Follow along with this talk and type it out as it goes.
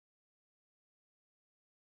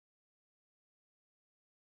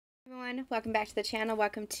Everyone, welcome back to the channel.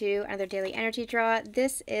 Welcome to another daily energy draw.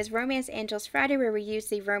 This is Romance Angels Friday, where we use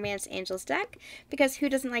the Romance Angels deck because who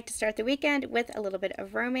doesn't like to start the weekend with a little bit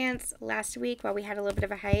of romance? Last week, while we had a little bit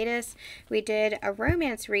of a hiatus, we did a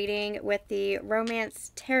romance reading with the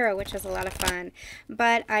Romance Tarot, which was a lot of fun.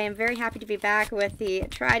 But I am very happy to be back with the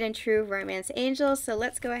tried and true Romance Angels. So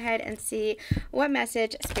let's go ahead and see what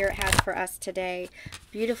message Spirit has for us today.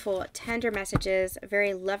 Beautiful, tender messages,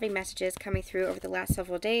 very loving messages coming through over the last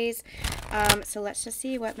several days. So let's just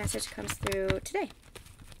see what message comes through today.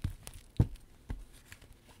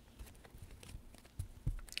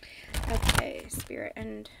 Okay, Spirit,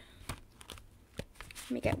 and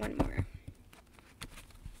let me get one more.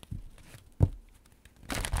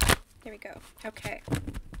 There we go. Okay.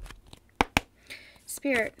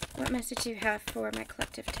 Spirit, what message do you have for my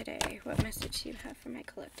collective today? What message do you have for my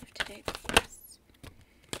collective today, please?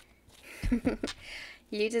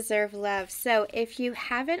 You deserve love. So if you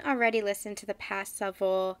haven't already listened to the past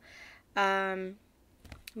several, I'm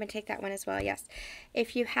going to take that one as well, yes.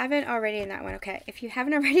 If you haven't already in that one, okay. If you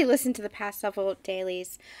haven't already listened to the past several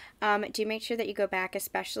dailies, do make sure that you go back,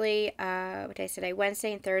 especially, what day is today?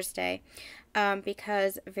 Wednesday and Thursday,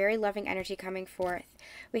 because very loving energy coming forth.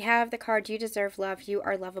 We have the card, You Deserve Love, You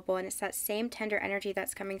Are Lovable, and it's that same tender energy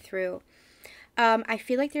that's coming through. I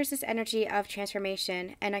feel like there's this energy of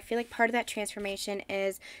transformation, and I feel like part of that transformation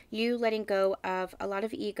is you letting go of a lot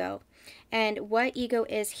of ego. And what ego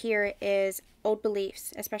is here is old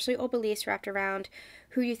beliefs, especially old beliefs wrapped around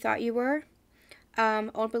who you thought you were.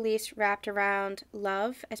 Old beliefs wrapped around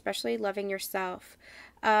love, especially loving yourself.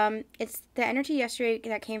 It's the energy yesterday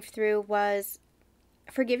that came through was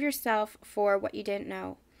forgive yourself for what you didn't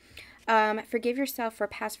know. Forgive yourself for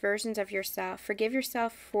past versions of yourself. Forgive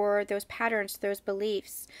yourself for those patterns, those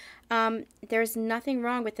beliefs. There's nothing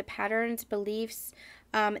wrong with the patterns, beliefs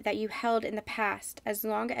that you held in the past, as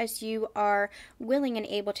long as you are willing and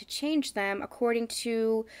able to change them according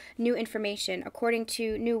to new information, according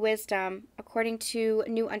to new wisdom, according to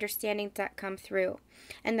new understandings that come through.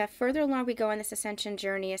 And the further along we go on this ascension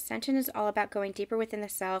journey, ascension is all about going deeper within the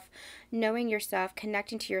self, knowing yourself,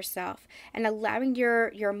 connecting to yourself, and allowing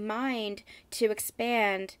your mind to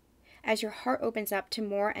expand as your heart opens up to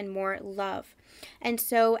more and more love. And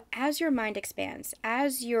so as your mind expands,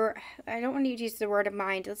 as your, I don't want to use the word of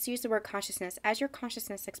mind, let's use the word consciousness. As your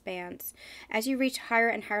consciousness expands, as you reach higher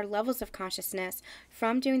and higher levels of consciousness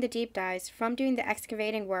from doing the deep dives, from doing the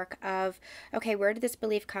excavating work of, okay, where did this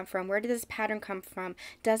belief come from? Where did this pattern come from?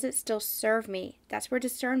 Does it still serve me? That's where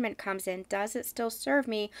discernment comes in. Does it still serve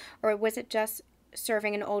me, or was it just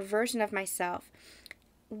serving an old version of myself?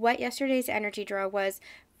 What yesterday's energy draw was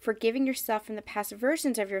forgiving yourself from the past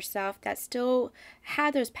versions of yourself that still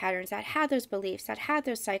had those patterns, that had those beliefs, that had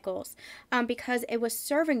those cycles, because it was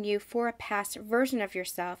serving you for a past version of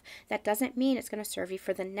yourself. That doesn't mean it's going to serve you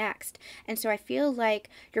for the next. And so I feel like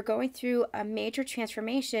you're going through a major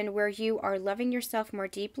transformation where you are loving yourself more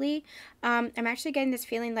deeply. I'm actually getting this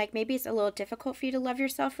feeling like maybe it's a little difficult for you to love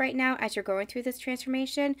yourself right now as you're going through this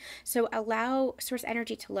transformation. So allow Source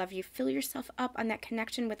energy to love you. Fill yourself up on that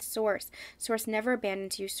connection with Source. Source never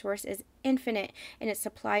abandons you. Source is infinite in its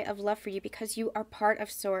supply of love for you because you are part of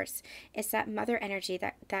Source. It's that mother energy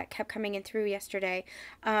that kept coming in through yesterday,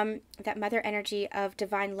 that mother energy of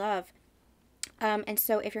divine love. And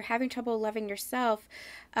so if you're having trouble loving yourself,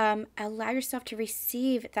 allow yourself to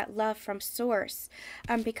receive that love from Source,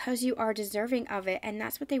 because you are deserving of it. And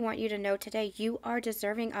that's what they want you to know today. You are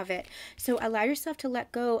deserving of it. So allow yourself to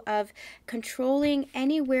let go of controlling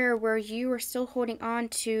anywhere where you are still holding on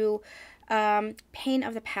to pain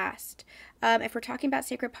of the past. If we're talking about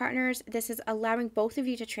sacred partners, this is allowing both of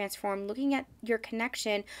you to transform, looking at your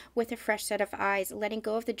connection with a fresh set of eyes, letting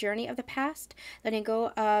go of the journey of the past, letting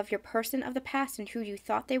go of your person of the past and who you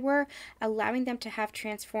thought they were, allowing them to have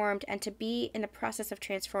transformed and to be in the process of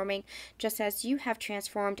transforming, just as you have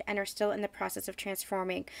transformed and are still in the process of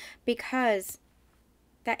transforming, because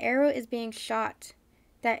that arrow is being shot.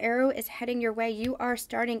 That arrow is heading your way. You are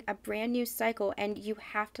starting a brand new cycle, and you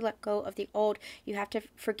have to let go of the old. You have to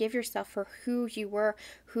forgive yourself for who you were,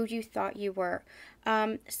 who you thought you were.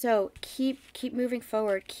 So keep moving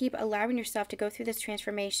forward. Keep allowing yourself to go through this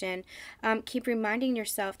transformation. Keep reminding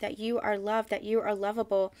yourself that you are loved, that you are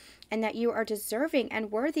lovable, and that you are deserving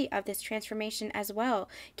and worthy of this transformation as well.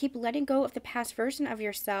 Keep letting go of the past version of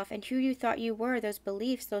yourself and who you thought you were, those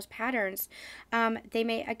beliefs, those patterns. They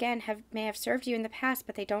may have served you in the past,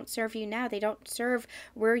 but they don't serve you now. They don't serve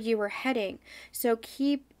where you were heading. So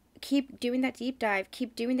keep keep doing that deep dive,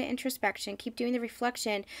 keep doing the introspection, keep doing the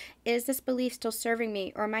reflection. Is this belief still serving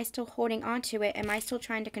me, or am I still holding on to it? Am I still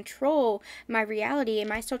trying to control my reality?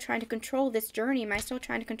 Am I still trying to control this journey? Am I still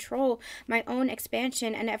trying to control my own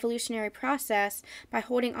expansion and evolutionary process by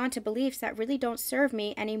holding on to beliefs that really don't serve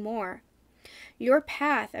me anymore? Your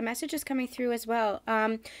path, a message is coming through as well.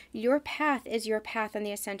 Your path is your path on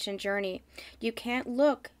the ascension journey. You can't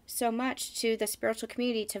look so much to the spiritual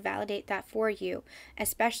community to validate that for you,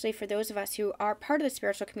 especially for those of us who are part of the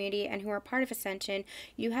spiritual community and who are part of ascension.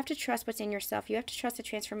 You have to trust what's in yourself. You have to trust the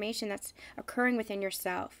transformation that's occurring within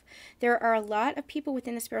yourself. There are a lot of people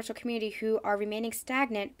within the spiritual community who are remaining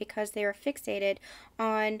stagnant because they are fixated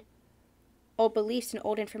on old beliefs and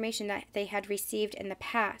old information that they had received in the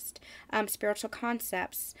past, spiritual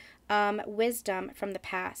concepts, wisdom from the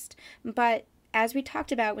past. But as we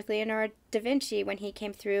talked about with Leonardo da Vinci when he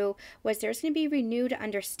came through, was there's going to be renewed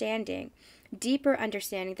understanding, deeper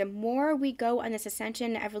understanding. The more we go on this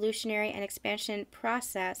ascension, evolutionary, and expansion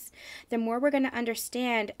process, the more we're going to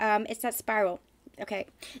understand. It's that spiral. Okay,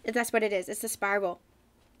 that's what it is. It's the spiral.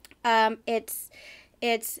 It's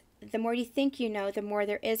the more you think you know, the more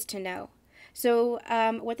there is to know. So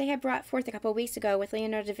what they had brought forth a couple of weeks ago with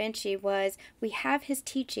Leonardo da Vinci was we have his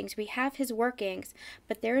teachings, we have his workings,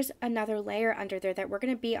 but there's another layer under there that we're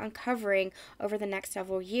going to be uncovering over the next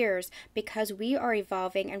several years because we are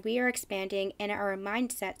evolving and we are expanding in our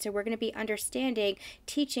mindset. So we're going to be understanding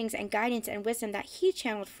teachings and guidance and wisdom that he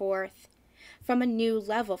channeled forth from a new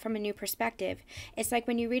level, from a new perspective. It's like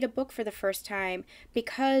when you read a book for the first time,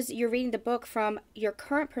 because you're reading the book from your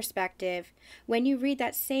current perspective, when you read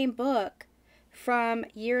that same book from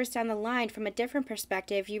years down the line from a different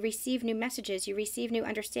perspective, you receive new messages, you receive new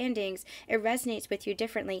understandings, it resonates with you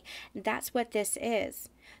differently. That's what this is.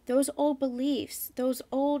 Those old beliefs,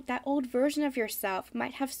 that old version of yourself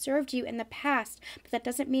might have served you in the past, but that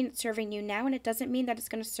doesn't mean it's serving you now, and it doesn't mean that it's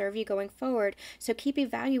going to serve you going forward. So keep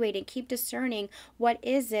evaluating, keep discerning what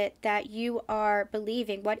is it that you are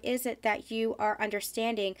believing, what is it that you are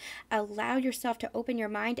understanding. Allow yourself to open your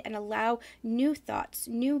mind and allow new thoughts,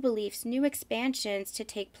 new beliefs, new expansions to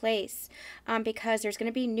take place, because there's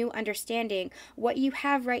going to be new understanding. What you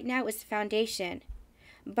have right now is the foundation,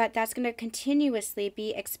 but that's going to continuously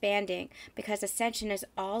be expanding because ascension is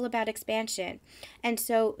all about expansion. And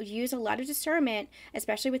so use a lot of discernment,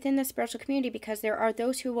 especially within the spiritual community, because there are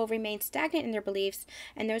those who will remain stagnant in their beliefs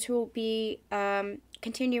and those who will be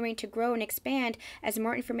continuing to grow and expand as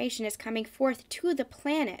more information is coming forth to the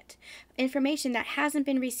planet. Information that hasn't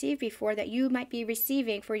been received before that you might be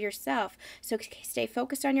receiving for yourself. So stay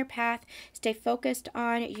focused on your path, stay focused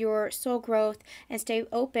on your soul growth, and stay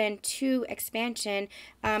open to expansion.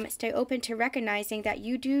 Stay open to recognizing that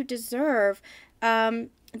you do deserve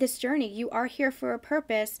this journey. You are here for a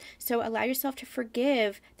purpose, so allow yourself to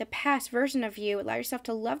forgive the past version of you, allow yourself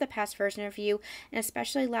to love the past version of you, and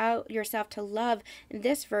especially allow yourself to love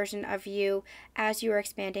this version of you as you are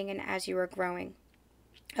expanding and as you are growing.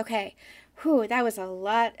 Okay, that was a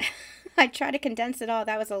lot. I try to condense it all.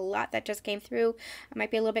 That was a lot that just came through. I might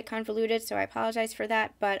be a little bit convoluted, so I apologize for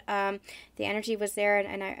that, but the energy was there,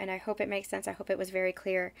 and I hope it makes sense. I hope it was very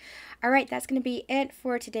clear. All right, that's going to be it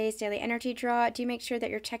for today's daily energy draw. Do make sure that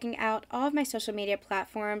you're checking out all of my social media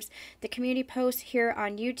platforms, the community posts here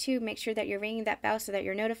on YouTube. Make sure that you're ringing that bell so that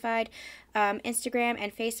you're notified. Instagram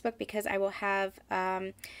and Facebook, because I will have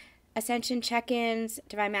Ascension check-ins,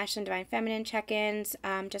 Divine Masculine, Divine Feminine check-ins.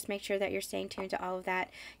 Just make sure that you're staying tuned to all of that.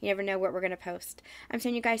 You never know what we're going to post. I'm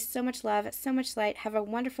sending you guys so much love, so much light. Have a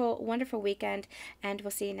wonderful, wonderful weekend, and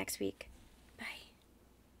we'll see you next week.